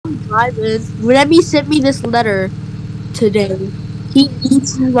Simon, Remy sent me this letter today. He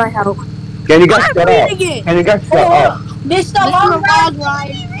needs my help. Can you guys shut up? Reading it. Can you guys shut up? Mr.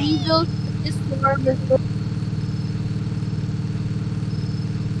 Longline, Diesel, this form is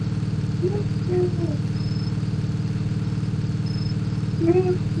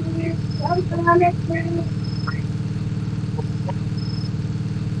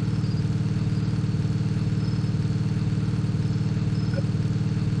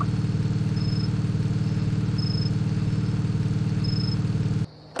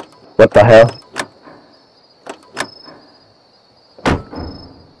What the hell?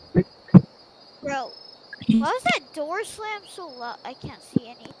 Bro, why was that door slam so loud? I can't see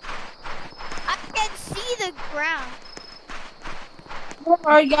any. I can see the ground.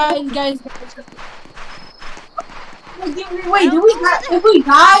 Alright, guys. Wait, do we die? If we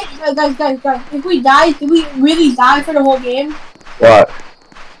die, guys, if we die, do we really die for the whole game? What?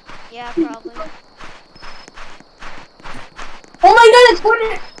 Yeah, probably. Oh my god, it's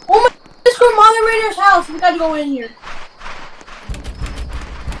going. Oh my! Let's go to moderator's house. We gotta go in here.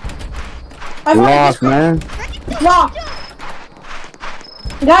 Lost, man. Lost.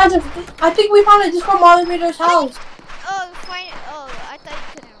 Guys, I think we found a Discord moderator's house. Oh, find it. Oh, I thought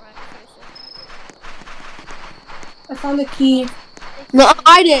you couldn't run for a second. I found the key. No,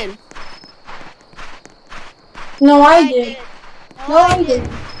 I did. No, I did. No, I did.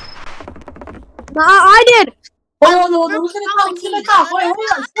 No, I did. Oh no, who's gonna come? Who's gonna come? Wait, hold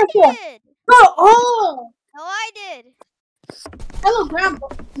on. Oh! No, I did. Hello, Grandpa.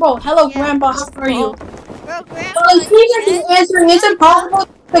 Bro, hello, Grandpa. How are you? Bro, Grandpa. I think that the answer is impossible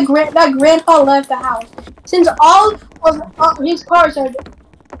that Grandpa left the house, since all of his cars are.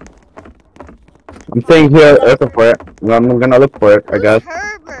 I'm staying here looking for it. Well, I'm gonna look for it, I guess.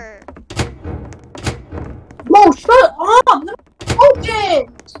 Herbert. Bro, shut up! Let me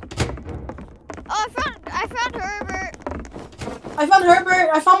open. Oh, I found Herbert. I found Herbert.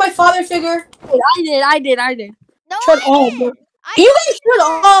 I found my father figure. I did. No, Shut I up, did. bro. You guys shut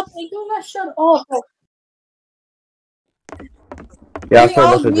up! You guys shut up! Yeah, I'm sorry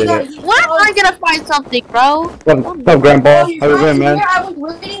about the video. When am I gonna find something, bro? What's up, Grandpa? How you doing, man? I was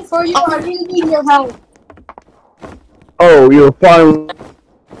waiting for you. I didn't need your help. Oh, you're fine.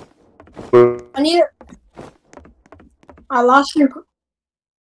 I need it. I lost your.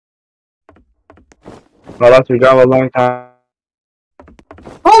 I lost your job a long time.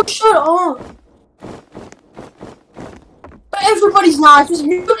 Oh, shut up! But everybody's not. Just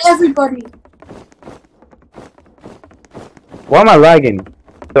mute everybody. Why am I lagging?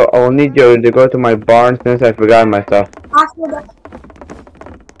 So I'll need you to go to my barn since I forgot my stuff.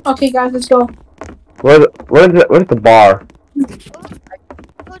 Okay, guys, let's go. Where's the bar?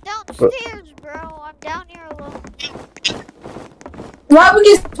 Go downstairs, bro. I'm down here alone. Why would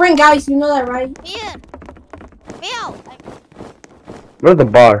you bring guys? You know that, right? Ian. Meow. Where's the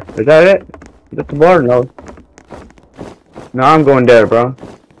bar? Is that it? Is that the bar? No. No, I'm going there, bro.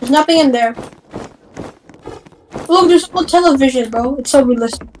 There's nothing in there. Look, there's no television, bro. It's so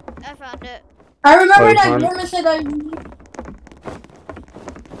realistic. I found it. I remember Oh, that found it? Grandma said I.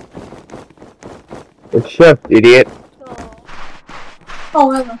 It's shift, idiot. So,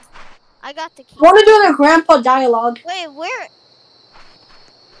 Oh, hello. I got the key. I want to do the Grandpa dialogue. Wait, where?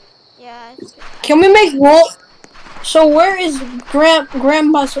 Yeah. Can we make roll? So where is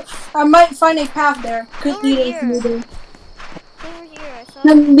Grandma's? I might find a path there. Over here. Over here. I saw.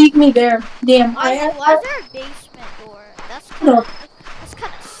 Then lead me there. Damn. Why is there a basement door? That's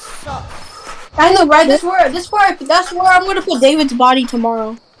kind of sucks. I know, right? That's where I'm gonna put David's body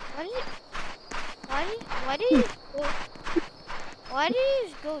tomorrow. Why did you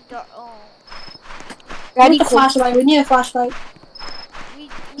just go dark? Oh. We need a flashlight. We need a flashlight.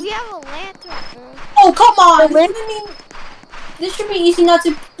 We have a lantern, bro. Oh, come on! This should be easy not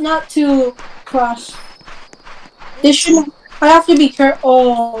to cross. This shouldn't. I have to be careful.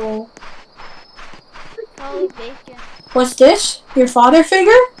 Oh. Probably bacon. What's this? Your father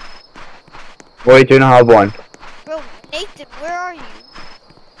figure? Wait, you don't have one. Bro, Nathan, where are you?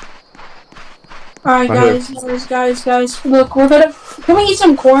 Alright, guys. Look, we're gonna. Can we eat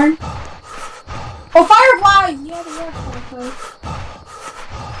some corn? Oh, fireflies! Yeah, they are fireflies.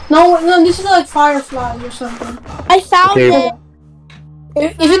 No, this is like fireflies or something. I found it.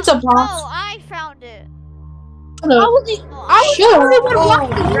 If it's a box. Oh, I found it. I was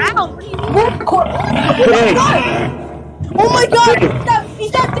walking around. Oh my god!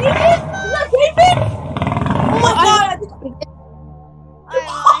 Is that David? Is that David? Oh my god!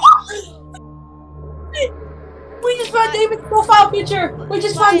 We just found David's profile picture. We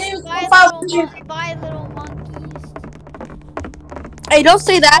just found David's profile picture. Bye, little monkeys. Hey, don't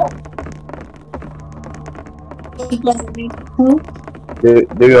say that. Do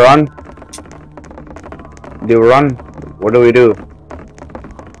you run? Do you run? What do we do?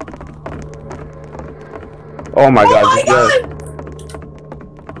 Oh my god! Oh my god!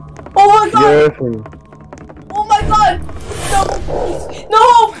 Oh my god! Yes. Oh my god! No! Please.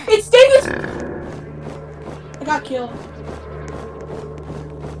 No! It's David! I got killed.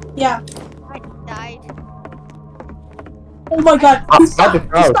 Yeah. I died. Oh my god! He's How stuck! the He's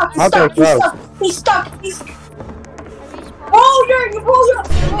crowd? stuck! He's How the stuck! He's crowd? stuck! He's stuck! He's... I respawned. Oh, you're... He's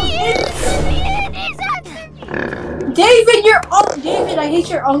after me. David, David, I hate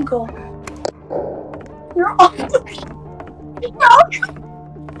your uncle. Your uncle. Your uncle.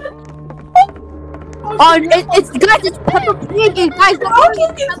 Oh, it's guys, it's Peppa Pig, and guys, Your don't worry, uncle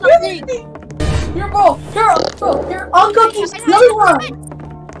it's keeps Peppa killing Pig. me. Your uncle keeps killing her.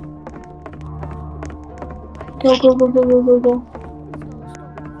 Go. Move out.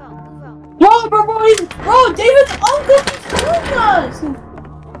 Bro, David's uncle keeps killing us.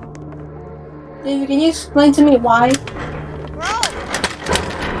 David, can you explain to me why? Bro,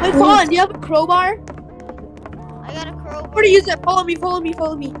 Wait, hold on, do you have a crowbar? I got a crowbar. Where to use it? Follow me.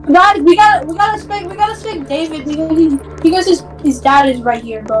 Guys, we gotta spec David because his dad is right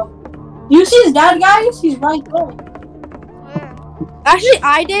here, bro. You see his dad, guys? He's right there. Where? Actually,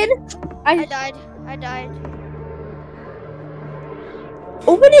 I did. I died.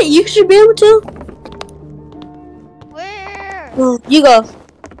 Open it, you should be able to. Where? You go.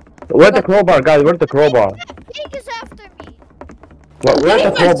 Where's the crowbar, guys? Where's the crowbar? Pig is after me. Where's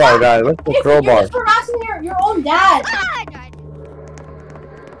the crowbar, guys? Where's the You're crowbar? just harassing your own dad. Ah, I died.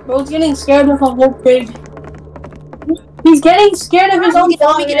 Bro's getting scared of a whole pig. He's getting scared of his own Let me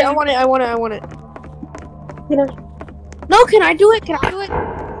father. get it. I want it. No, can I do it? Can I do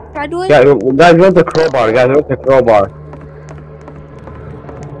it? Guys, where's the crowbar, guys? Where's the crowbar?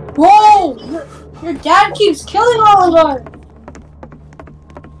 Whoa! Your dad keeps killing all of us.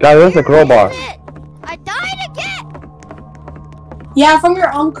 Guys, where's the crowbar? Where is it? I died again. Yeah, from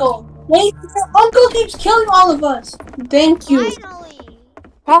your uncle. Wait, your uncle keeps killing all of us. Thank you. Finally.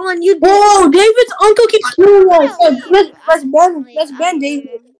 Colin, you. Whoa, David's uncle keeps killing us. Finally. Let's ban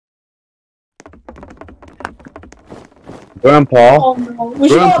David. Grandpa? Oh no. We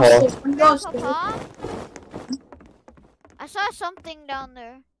should go Grandpa. upstairs. We go upstairs. Grandpa? I saw something down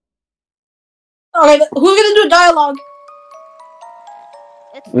there. Alright, who's gonna do dialogue?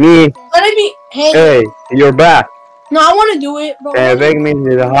 It's Me. nothing. Let it be. Hey. Hey, you're back. No, I want to do it, bro. Taking me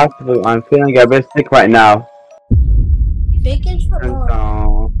to the hospital. I'm feeling a bit sick right now. Bacon for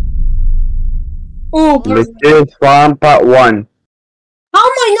Oh, Oh, this is Farm Part 1. how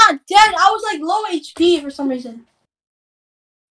am I not dead? I was like low HP for some reason.